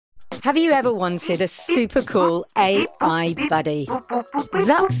Have you ever wanted a super cool AI buddy?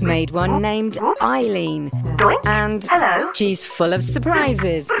 Zuck's made one named Eileen. And she's full of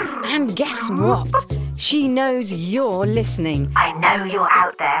surprises. And guess what? She knows you're listening. I know you're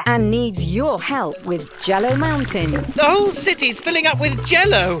out there. And needs your help with Jello Mountains. The whole city's filling up with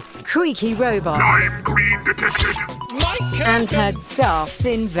Jello. Creaky robots. Lime green detected. And her daft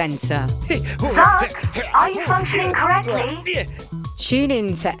inventor. Zucks, are you functioning correctly? Tune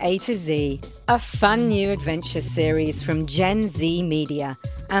in to A to Z, a fun new adventure series from Gen Z Media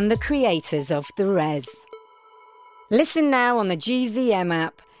and the creators of The Res. Listen now on the GZM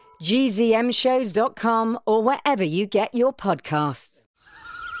app, gzmshows.com, or wherever you get your podcasts.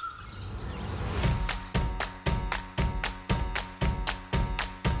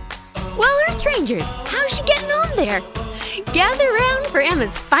 Well, Earth Rangers, how's she getting on there? Gather round for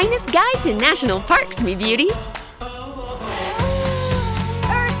Emma's finest guide to national parks, me beauties.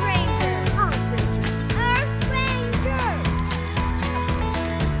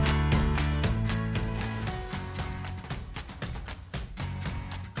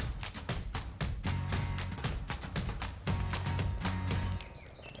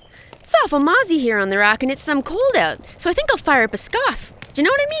 It's awful mozzie here on the rock and it's some cold out, so I think I'll fire up a scoff. Do you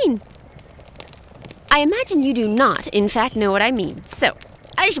know what I mean? I imagine you do not, in fact, know what I mean, so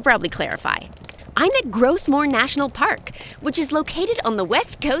I should probably clarify. I'm at Gros National Park, which is located on the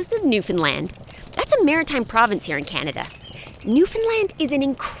west coast of Newfoundland. That's a maritime province here in Canada. Newfoundland is an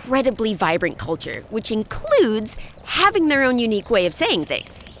incredibly vibrant culture, which includes having their own unique way of saying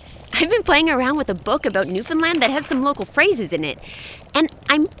things. I've been playing around with a book about Newfoundland that has some local phrases in it, and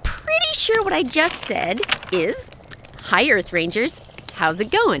I'm pretty sure what I just said is, "Hi, Earth Rangers. How's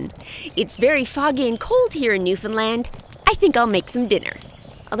it going? It's very foggy and cold here in Newfoundland. I think I'll make some dinner."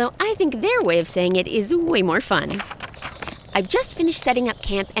 Although I think their way of saying it is way more fun. I've just finished setting up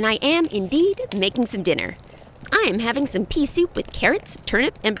camp, and I am indeed making some dinner. I am having some pea soup with carrots,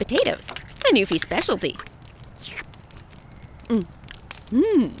 turnip, and potatoes. A Newfie specialty.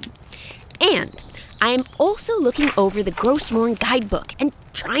 And I am also looking over the Gros Morne guidebook and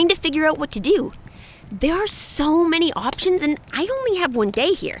trying to figure out what to do. There are so many options and I only have one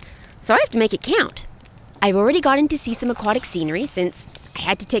day here, so I have to make it count. I've already gotten to see some aquatic scenery since I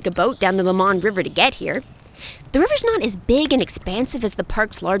had to take a boat down the Morne River to get here. The river's not as big and expansive as the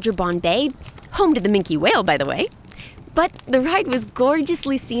park's larger Bond Bay, home to the minke whale, by the way, but the ride was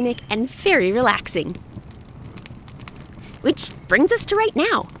gorgeously scenic and very relaxing. Which brings us to right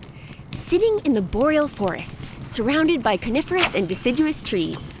now. Sitting in the boreal forest, surrounded by coniferous and deciduous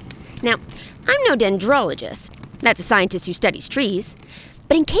trees. Now, I'm no dendrologist, that's a scientist who studies trees,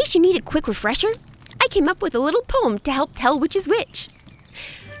 but in case you need a quick refresher, I came up with a little poem to help tell which is which.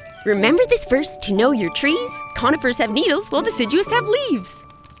 Remember this verse to know your trees, conifers have needles while deciduous have leaves.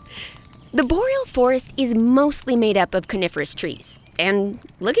 The boreal forest is mostly made up of coniferous trees, and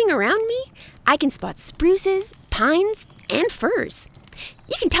looking around me, I can spot spruces, pines, and firs.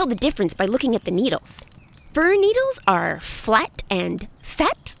 You can tell the difference by looking at the needles. Fir needles are flat and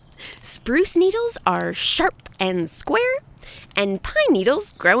fat, spruce needles are sharp and square, and pine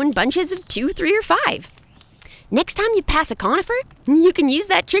needles grow in bunches of 2, 3, or 5. Next time you pass a conifer, you can use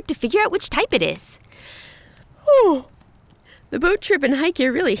that trick to figure out which type it is. Oh, the boat trip and hike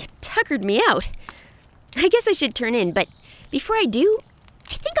here really tuckered me out. I guess I should turn in, but before I do,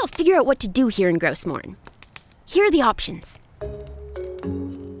 I think I'll figure out what to do here in Gros Morne. Here are the options.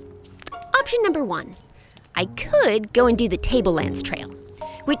 Option number 1. I could go and do the Tablelands Trail,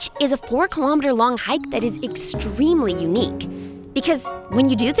 which is a 4-kilometer long hike that is extremely unique. Because when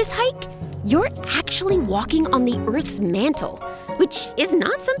you do this hike, you're actually walking on the Earth's mantle, which is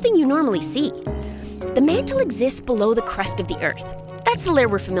not something you normally see. The mantle exists below the crust of the Earth. That's the layer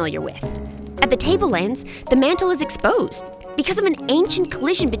we're familiar with. At the Tablelands, the mantle is exposed because of an ancient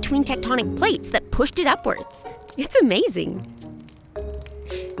collision between tectonic plates that pushed it upwards. It's amazing.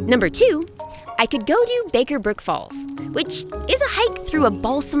 Number 2, I could go to Baker Brook Falls, which is a hike through a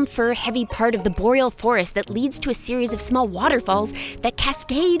balsam fir heavy part of the boreal forest that leads to a series of small waterfalls that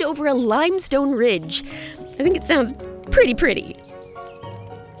cascade over a limestone ridge. I think it sounds pretty.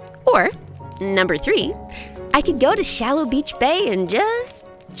 Or, number 3, I could go to Shallow Beach Bay and just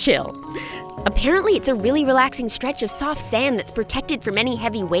chill. Apparently, it's a really relaxing stretch of soft sand that's protected from any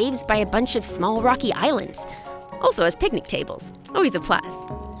heavy waves by a bunch of small rocky islands. Also has picnic tables. Always a plus.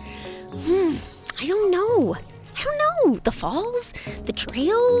 I don't know. The falls? The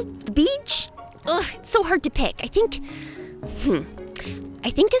trail? The beach? Ugh, it's so hard to pick. I think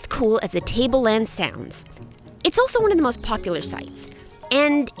as cool as the Tablelands sounds, it's also one of the most popular sites.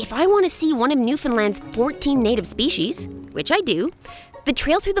 And if I want to see one of Newfoundland's 14 native species, which I do, the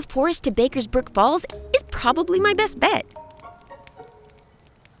trail through the forest to Baker's Brook Falls is probably my best bet.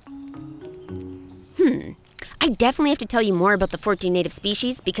 I definitely have to tell you more about the 14 native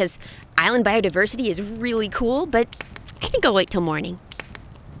species because island biodiversity is really cool, but I think I'll wait till morning.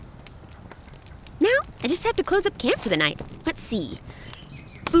 Now, I just have to close up camp for the night. Let's see.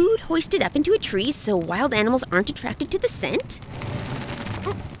 Food hoisted up into a tree so wild animals aren't attracted to the scent.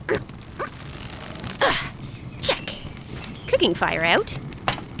 Check. Cooking fire out.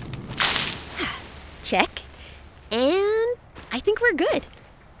 Check. And I think we're good.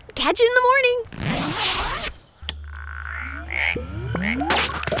 Catch you in the morning.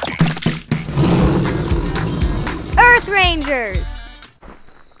 Earth Rangers!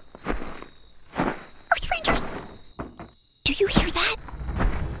 Earth Rangers! Do you hear that?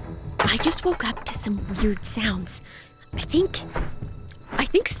 I just woke up to some weird sounds. I think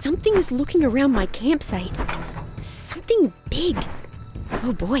something is looking around my campsite. Something big.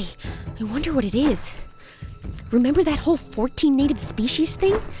 Oh boy, I wonder what it is. Remember that whole 14 native species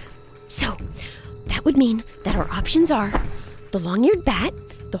thing? So, that would mean that our options are the long-eared bat,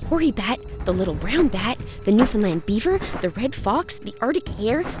 the hoary bat, the little brown bat, the Newfoundland beaver, the red fox, the Arctic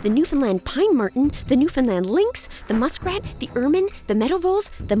hare, the Newfoundland pine marten, the Newfoundland lynx, the muskrat, the ermine, the meadow voles,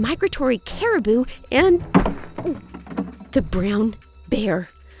 the migratory caribou, and the brown bear.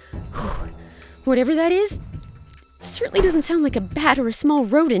 Whatever that is, certainly doesn't sound like a bat or a small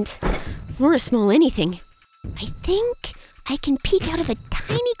rodent, or a small anything. I think I can peek out of a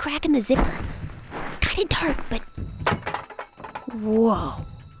tiny crack in the zipper. It's kind of dark, but... Whoa.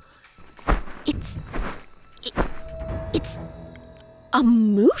 It's a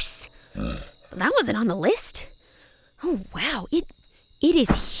moose? That wasn't on the list. Oh, wow. It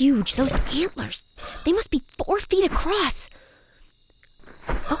is huge. Those antlers, they must be 4 feet across.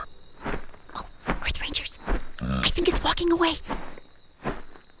 Oh, Earth Rangers. I think it's walking away.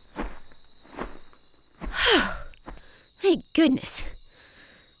 Thank goodness.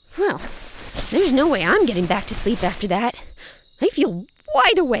 Well, there's no way I'm getting back to sleep after that. I feel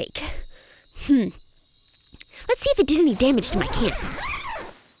wide awake. Let's see if it did any damage to my camp.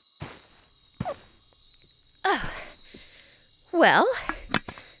 Oh. Well,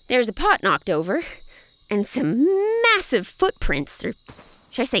 there's a pot knocked over, and some massive footprints, or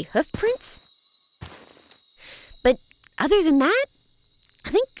should I say hoof prints? But other than that, I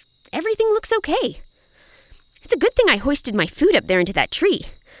think everything looks okay. It's a good thing I hoisted my food up there into that tree.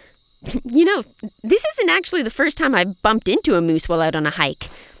 You know, this isn't actually the first time I've bumped into a moose while out on a hike.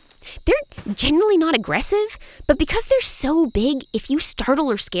 They're generally not aggressive, but because they're so big, if you startle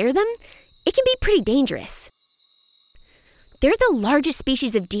or scare them, it can be pretty dangerous. They're the largest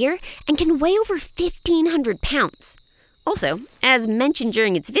species of deer and can weigh over 1,500 pounds. Also, as mentioned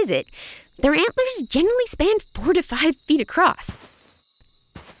during its visit, their antlers generally span 4 to 5 feet across.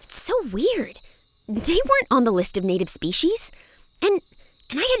 It's so weird. They weren't on the list of native species, and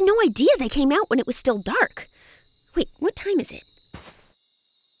I had no idea they came out when it was still dark. Wait, what time is it?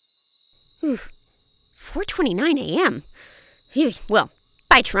 4:29 a.m. Well,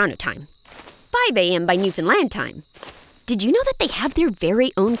 by Toronto time. 5 a.m. by Newfoundland time. Did you know that they have their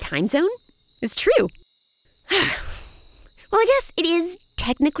very own time zone? It's true. Well, I guess it is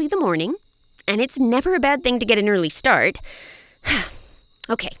technically the morning, and it's never a bad thing to get an early start.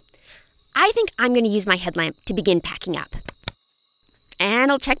 Okay, I think I'm going to use my headlamp to begin packing up.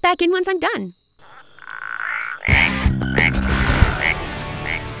 And I'll check back in once I'm done.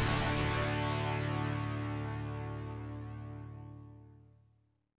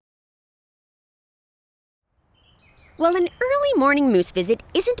 Well, an early morning moose visit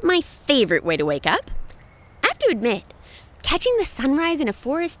isn't my favorite way to wake up. I have to admit, catching the sunrise in a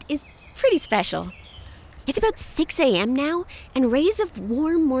forest is pretty special. It's about 6 a.m. now, and rays of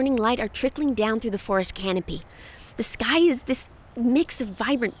warm morning light are trickling down through the forest canopy. The sky is this mix of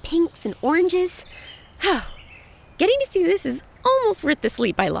vibrant pinks and oranges. Getting to see this is almost worth the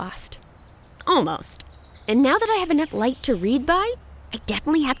sleep I lost. Almost. And now that I have enough light to read by, I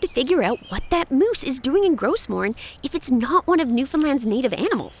definitely have to figure out what that moose is doing in Gros Morne if it's not one of Newfoundland's native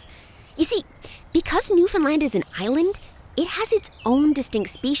animals. You see, because Newfoundland is an island, it has its own distinct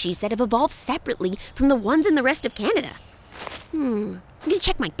species that have evolved separately from the ones in the rest of Canada. I'm gonna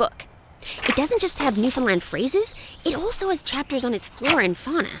check my book. It doesn't just have Newfoundland phrases, it also has chapters on its flora and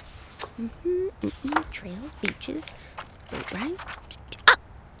fauna. Trails, beaches, boat rides. Ah,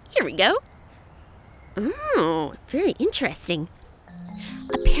 here we go. Oh, very interesting.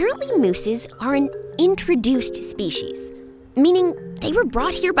 Apparently mooses are an introduced species, meaning they were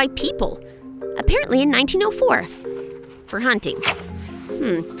brought here by people, apparently in 1904, for hunting.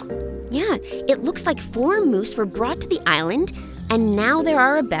 Yeah, it looks like 4 moose were brought to the island, And now there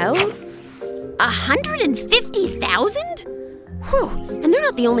are about 150,000? Whew, and they're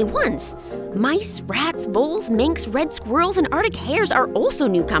not the only ones. Mice, rats, voles, minks, red squirrels, and Arctic hares are also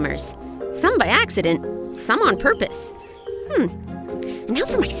newcomers. Some by accident, some on purpose. And now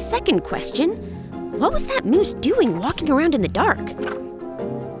for my second question. What was that moose doing walking around in the dark?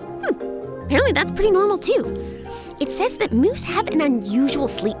 Apparently that's pretty normal too. It says that moose have an unusual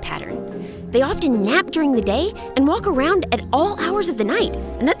sleep pattern. They often nap during the day and walk around at all hours of the night,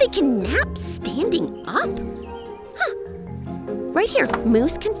 and that they can nap standing up. Right here,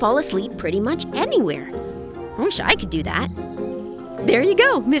 moose can fall asleep pretty much anywhere. I wish I could do that. There you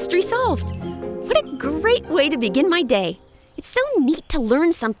go, mystery solved. What a great way to begin my day. It's so neat to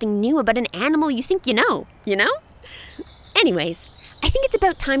learn something new about an animal you think you know? Anyways, I think it's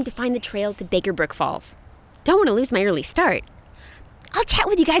about time to find the trail to Baker Brook Falls. Don't want to lose my early start. I'll chat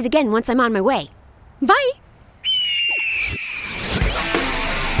with you guys again once I'm on my way. Bye!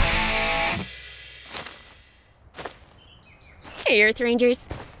 Hey, Earth Rangers.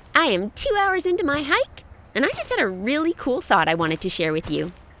 I am 2 hours into my hike, and I just had a really cool thought I wanted to share with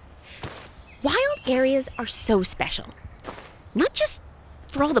you. Wild areas are so special. Not just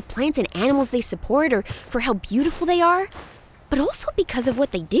for all the plants and animals they support or for how beautiful they are, but also because of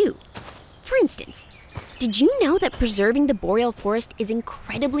what they do. For instance, did you know that preserving the boreal forest is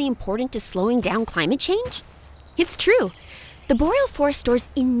incredibly important to slowing down climate change? It's true. The boreal forest stores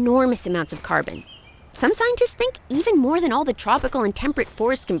enormous amounts of carbon. Some scientists think even more than all the tropical and temperate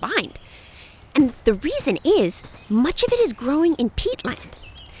forests combined. And the reason is, much of it is growing in peatland.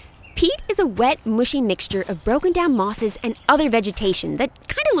 Peat is a wet, mushy mixture of broken down mosses and other vegetation that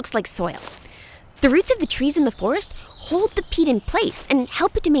kind of looks like soil. The roots of the trees in the forest hold the peat in place and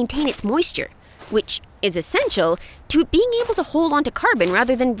help it to maintain its moisture, which is essential to it being able to hold onto carbon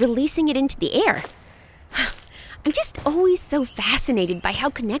rather than releasing it into the air. I'm just always so fascinated by how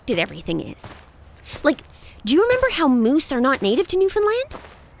connected everything is. Like, do you remember how moose are not native to Newfoundland?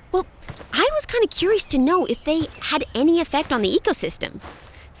 Well, I was kind of curious to know if they had any effect on the ecosystem.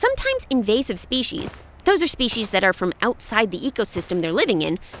 Sometimes invasive species, those are species that are from outside the ecosystem they're living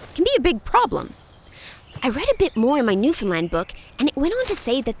in, can be a big problem. I read a bit more in my Newfoundland book, and it went on to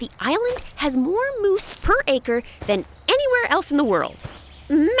say that the island has more moose per acre than anywhere else in the world.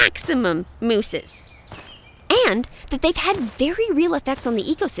 Maximum mooses. And that they've had very real effects on the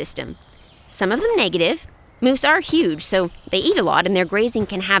ecosystem. Some of them negative. Moose are huge, so they eat a lot and their grazing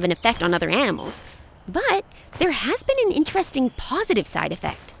can have an effect on other animals. But there has been an interesting positive side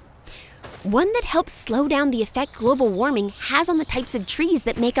effect. One that helps slow down the effect global warming has on the types of trees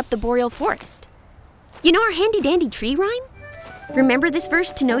that make up the boreal forest. You know our handy-dandy tree rhyme? Remember this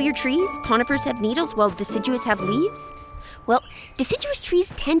verse to know your trees? Conifers have needles while deciduous have leaves? Well, deciduous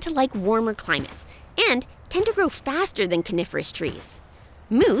trees tend to like warmer climates and tend to grow faster than coniferous trees.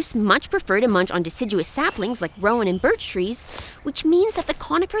 Moose much prefer to munch on deciduous saplings like rowan and birch trees, which means that the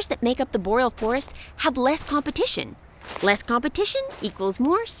conifers that make up the boreal forest have less competition. Less competition equals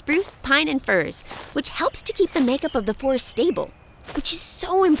more spruce, pine, and firs, which helps to keep the makeup of the forest stable, which is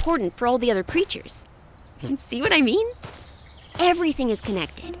so important for all the other creatures. See what I mean? Everything is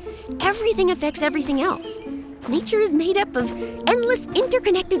connected. Everything affects everything else. Nature is made up of endless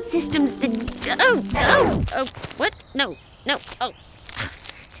interconnected systems that... What? No, oh. I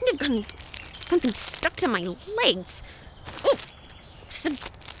seem to have gotten something stuck to my legs. Oh, it's a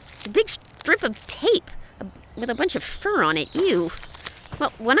big strip of tape with a bunch of fur on it. Ew.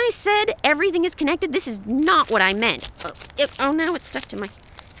 Well, when I said everything is connected, this is not what I meant. Now it's stuck to my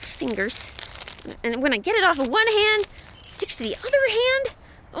fingers. And when I get it off of one hand, it sticks to the other hand.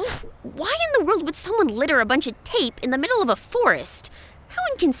 Oh, why in the world would someone litter a bunch of tape in the middle of a forest? How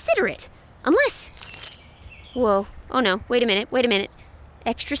inconsiderate. Unless... Whoa. Oh no, wait a minute.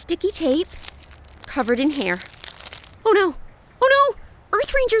 Extra sticky tape, covered in hair. Oh no!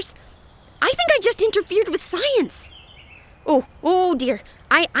 Earth Rangers! I think I just interfered with science. Oh dear.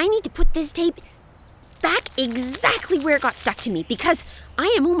 I need to put this tape back exactly where it got stuck to me because I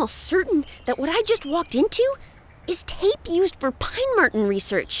am almost certain that what I just walked into is tape used for pine marten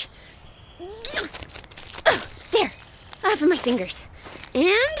research. There, off of my fingers.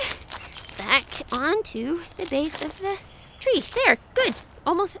 And back onto the base of the tree. There, good.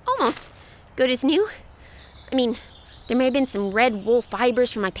 Almost. Good as new. I mean, there may have been some red wool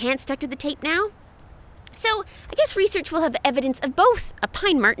fibers from my pants stuck to the tape now. So, I guess research will have evidence of both a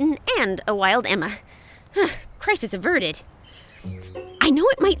pine marten and a wild Emma. Crisis averted. I know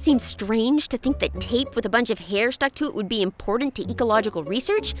it might seem strange to think that tape with a bunch of hair stuck to it would be important to ecological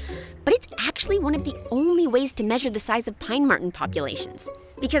research, but it's actually one of the only ways to measure the size of pine marten populations.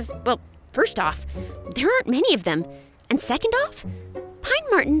 Because, well, first off, there aren't many of them, And second off,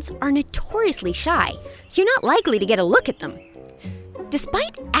 pine martens are notoriously shy, so you're not likely to get a look at them.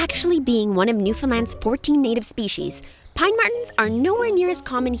 Despite actually being one of Newfoundland's 14 native species, pine martens are nowhere near as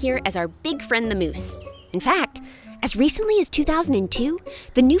common here as our big friend the moose. In fact, as recently as 2002,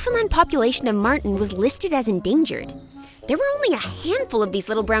 the Newfoundland population of marten was listed as endangered. There were only a handful of these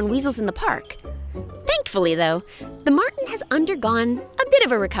little brown weasels in the park. Thankfully, though, the marten has undergone a bit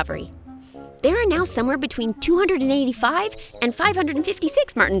of a recovery. There are now somewhere between 285 and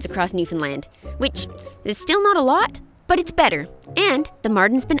 556 martens across Newfoundland, which is still not a lot, but it's better, and the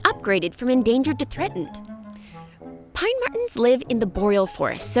marten's been upgraded from endangered to threatened. Pine martens live in the boreal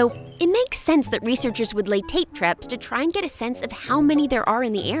forest, so it makes sense that researchers would lay tape traps to try and get a sense of how many there are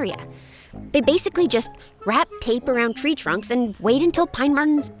in the area. They basically just wrap tape around tree trunks and wait until pine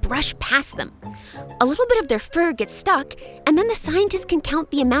martens brush past them. A little bit of their fur gets stuck, and then the scientists can count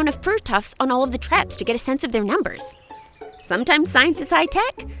the amount of fur tufts on all of the traps to get a sense of their numbers. Sometimes science is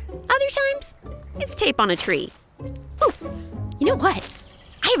high-tech, other times it's tape on a tree. Oh, you know what?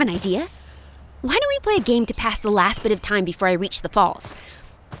 I have an idea. Why don't we play a game to pass the last bit of time before I reach the falls?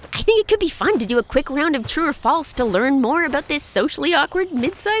 I think it could be fun to do a quick round of true or false to learn more about this socially awkward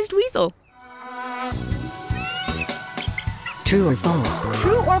mid-sized weasel. True or false?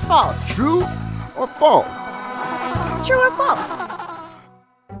 True or false? True or false? True or false?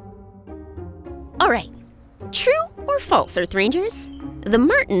 All right. True or false, Earth Rangers? The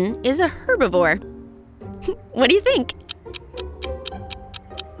marten is a herbivore. What do you think?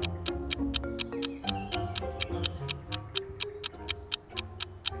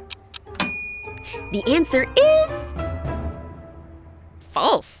 The answer is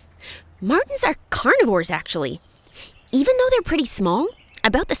false. Martens are carnivores, actually. Even though they're pretty small,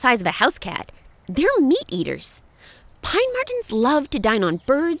 about the size of a house cat, they're meat eaters. Pine martens love to dine on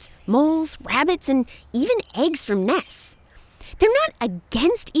birds, moles, rabbits, and even eggs from nests. They're not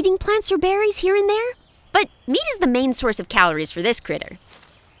against eating plants or berries here and there, but meat is the main source of calories for this critter.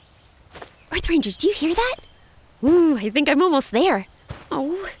 Earth Rangers, do you hear that? Ooh, I think I'm almost there.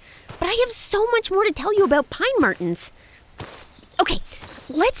 Oh, but I have so much more to tell you about pine martens. Okay,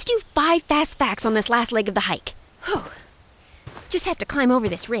 let's do 5 fast facts on this last leg of the hike. Whew. Just have to climb over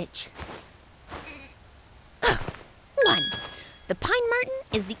this ridge. 1. The pine marten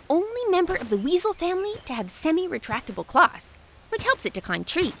is the only member of the weasel family to have semi-retractable claws, which helps it to climb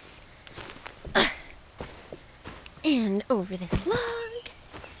trees. And over this log.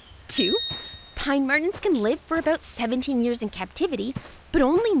 2. Pine martens can live for about 17 years in captivity, but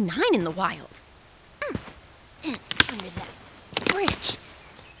only 9 in the wild. And under that bridge.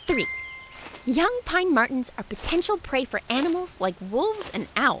 3. Young pine martens are potential prey for animals like wolves and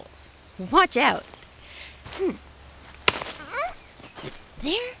owls. Watch out.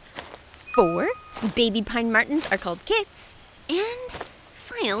 There. 4. Baby pine martens are called kits. And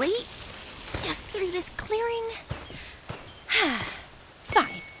finally, just through this clearing. 5.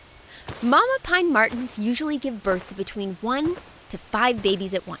 Mama pine martens usually give birth to between 1 to 5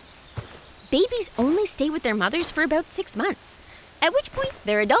 babies at once. Babies only stay with their mothers for about 6 months, at which point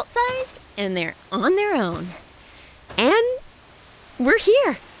they're adult-sized and they're on their own. And we're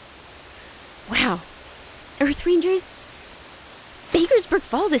here. Wow. Earth Rangers, Bakersburg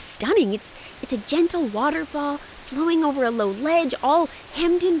Falls is stunning. It's a gentle waterfall flowing over a low ledge, all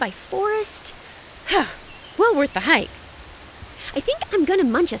hemmed in by forest. Well worth the hike. I think I'm gonna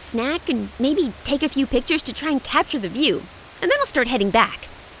munch a snack and maybe take a few pictures to try and capture the view, and then I'll start heading back.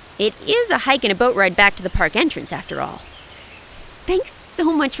 It is a hike and a boat ride back to the park entrance, after all. Thanks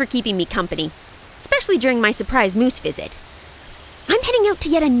so much for keeping me company, especially during my surprise moose visit. I'm heading out to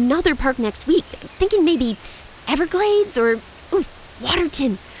yet another park next week, thinking maybe Everglades or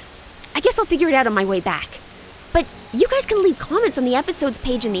Waterton. I guess I'll figure it out on my way back. But you guys can leave comments on the episodes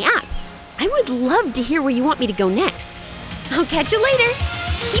page in the app. I would love to hear where you want me to go next. I'll catch you later.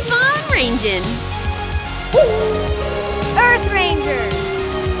 Keep on ranging. Earth Rangers!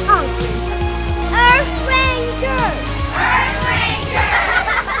 Earth Rangers! Earth Rangers! Earth Rangers!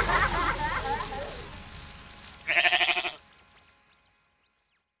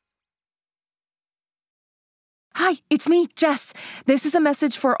 Hi, it's me, Jess. This is a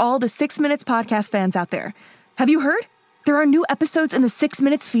message for all the 6 Minutes podcast fans out there. Have you heard? There are new episodes in the 6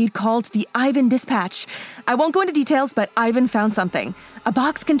 Minutes feed called the Ivan Dispatch. I won't go into details, but Ivan found something. A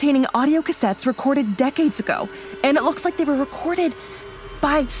box containing audio cassettes recorded decades ago, and it looks like they were recorded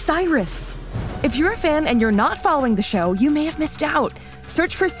by Cyrus. If you're a fan and you're not following the show, you may have missed out.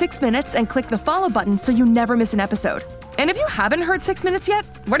 Search for 6 Minutes and click the follow button so you never miss an episode. And if you haven't heard 6 Minutes yet,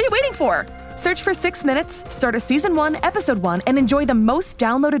 what are you waiting for? Search for 6 Minutes, start a Season 1, Episode 1, and enjoy the most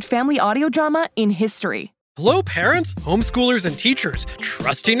downloaded family audio drama in history. Hello, parents, homeschoolers, and teachers.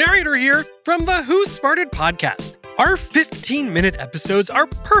 Trusty narrator here from the Who Smarted podcast. Our 15-minute episodes are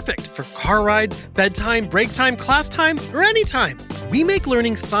perfect for car rides, bedtime, break time, class time, or anytime. We make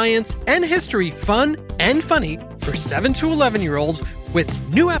learning science and history fun and funny for 7 to 11-year-olds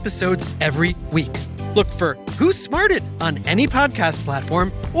with new episodes every week. Look for Who Smarted on any podcast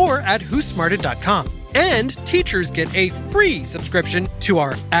platform or at whosmarted.com. And teachers get a free subscription to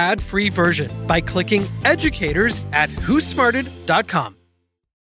our ad-free version by clicking educators at whosmarted.com.